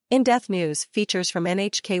In-depth news features from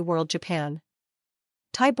NHK World Japan.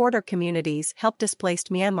 Thai border communities help displaced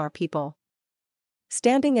Myanmar people.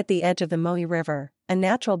 Standing at the edge of the Moei River, a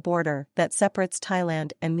natural border that separates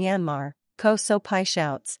Thailand and Myanmar, Soe Pai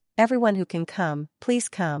shouts, "Everyone who can come, please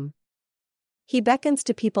come." He beckons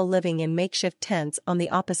to people living in makeshift tents on the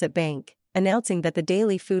opposite bank, announcing that the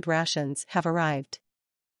daily food rations have arrived.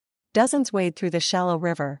 Dozens wade through the shallow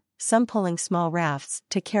river, some pulling small rafts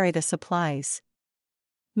to carry the supplies.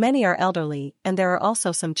 Many are elderly, and there are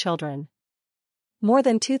also some children. More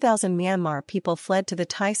than 2,000 Myanmar people fled to the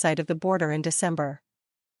Thai side of the border in December.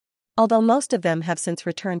 Although most of them have since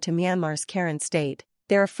returned to Myanmar's Karen state,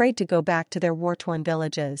 they're afraid to go back to their war-torn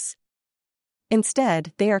villages.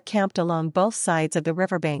 Instead, they are camped along both sides of the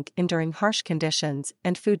riverbank enduring harsh conditions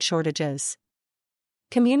and food shortages.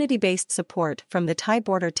 Community-based support from the Thai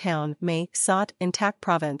border town Makeshift in Tak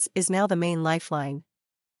province is now the main lifeline.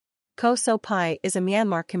 Soe Pai is a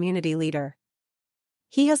Myanmar community leader.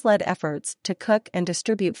 He has led efforts to cook and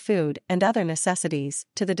distribute food and other necessities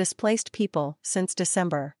to the displaced people since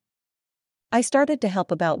December. "I started to help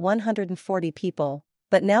about 140 people,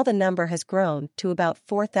 but now the number has grown to about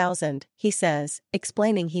 4,000, he says,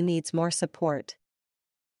 explaining he needs more support.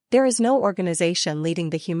 There is no organization leading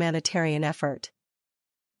the humanitarian effort.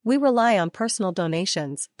 We rely on personal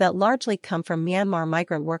donations that largely come from Myanmar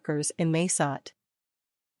migrant workers in Makeshift.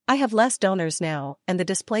 I have less donors now, and the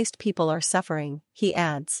displaced people are suffering," he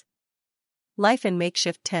adds. Life in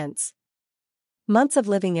makeshift tents. Months of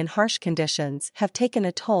living in harsh conditions have taken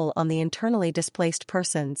a toll on the internally displaced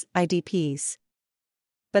persons, IDPs.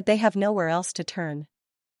 But they have nowhere else to turn.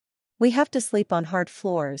 "We have to sleep on hard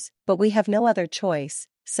floors, but we have no other choice,"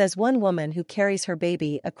 says one woman who carries her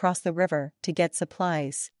baby across the river to get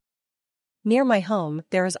supplies. "Near my home,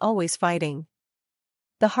 there is always fighting.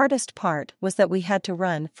 The hardest part was that we had to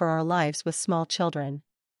run for our lives with small children.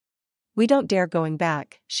 We don't dare going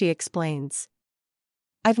back," she explains.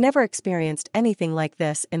 "I've never experienced anything like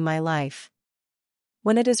this in my life.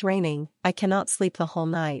 When it is raining, I cannot sleep the whole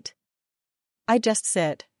night. I just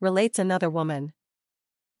sit," relates another woman.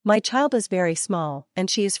 "My child is very small, and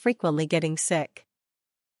she is frequently getting sick.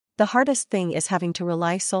 The hardest thing is having to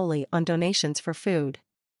rely solely on donations for food."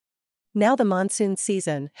 Now the monsoon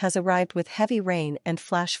season has arrived with heavy rain and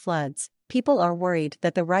flash floods. People are worried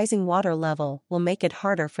that the rising water level will make it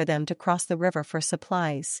harder for them to cross the river for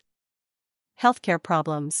supplies. Healthcare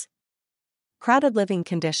problems. Crowded living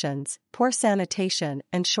conditions, poor sanitation,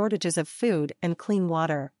 and shortages of food and clean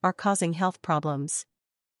water are causing health problems.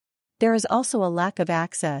 There is also a lack of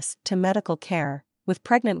access to medical care, with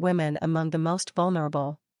pregnant women among the most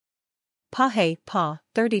vulnerable. Soe Pai,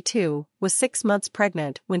 32, was 6 months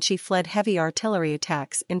pregnant when she fled heavy artillery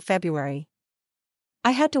attacks in February.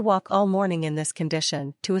 "I had to walk all morning in this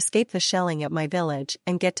condition to escape the shelling at my village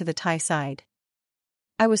and get to the Thai side.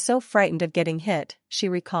 I was so frightened of getting hit," she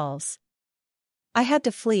recalls. "I had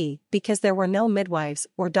to flee because there were no midwives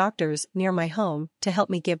or doctors near my home to help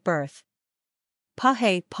me give birth."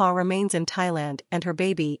 Soe Pai remains in Thailand and her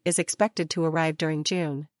baby is expected to arrive during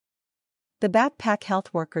June. The Backpack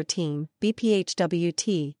Health Worker Team,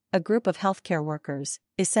 BPHWT, a group of healthcare workers,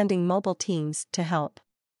 is sending mobile teams to help.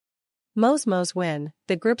 Moes Win,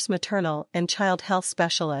 the group's maternal and child health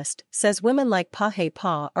specialist, says women like Soe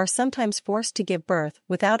Pai are sometimes forced to give birth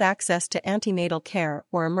without access to antenatal care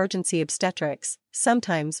or emergency obstetrics,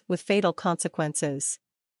 sometimes with fatal consequences.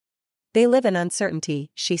 "They live in uncertainty,"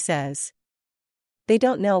 she says. "They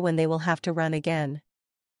don't know when they will have to run again.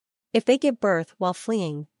 If they give birth while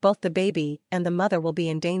fleeing, both the baby and the mother will be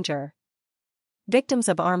in danger." Victims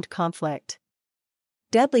of armed conflict.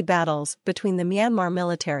 Deadly battles between the Myanmar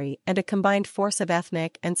military and a combined force of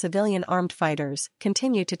ethnic and civilian armed fighters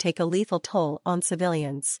continue to take a lethal toll on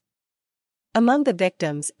civilians. Among the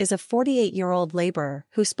victims is a 48-year-old laborer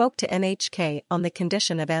who spoke to NHK on the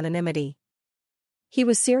condition of anonymity. He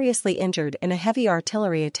was seriously injured in a heavy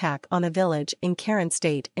artillery attack on a village in Karen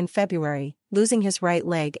state in February, losing his right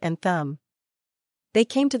leg and thumb. "They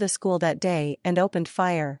came to the school that day and opened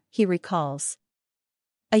fire," he recalls.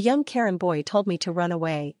 "A young Karen boy told me to run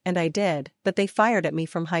away, and I did, but they fired at me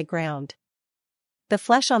from high ground. The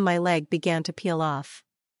flesh on my leg began to peel off."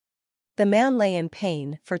 The man lay in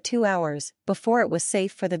pain for 2 hours before it was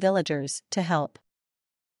safe for the villagers to help.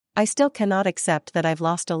 "I still cannot accept that I've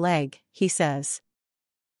lost a leg," he says.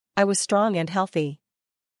 "I was strong and healthy.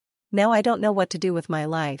 Now I don't know what to do with my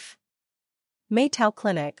life." Mae Tao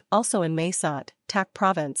Clinic, also in Makeshift, Tak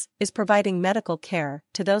province, is providing medical care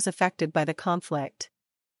to those affected by the conflict.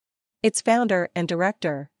 Its founder and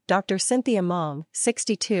director, Dr. Cynthia Mong,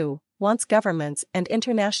 62, wants governments and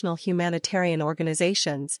international humanitarian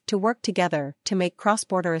organizations to work together to make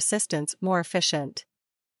cross-border assistance more efficient.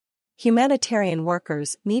 Humanitarian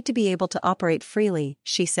workers need to be able to operate freely,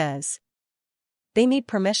 she says. They need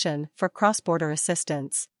permission for cross-border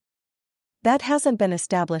assistance. That hasn't been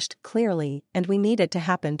established clearly, and we need it to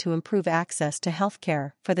happen to improve access to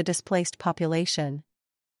healthcare for the displaced population.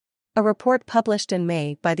 A report published in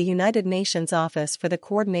May by the United Nations Office for the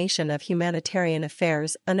Coordination of Humanitarian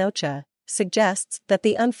Affairs, UNOCHA, suggests that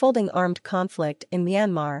the unfolding armed conflict in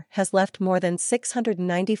Myanmar has left more than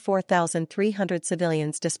 694,300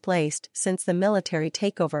 civilians displaced since the military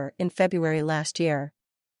takeover in February last year.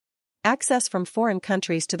 Access from foreign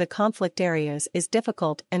countries to the conflict areas is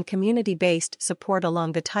difficult, and community-based support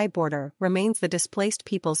along the Thai border remains the displaced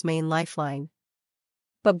people's main lifeline.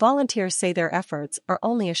 But volunteers say their efforts are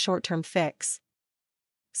only a short-term fix.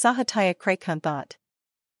 Sahataya Krakhunthat,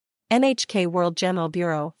 NHK World General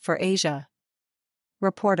Bureau for Asia.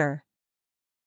 Reporter.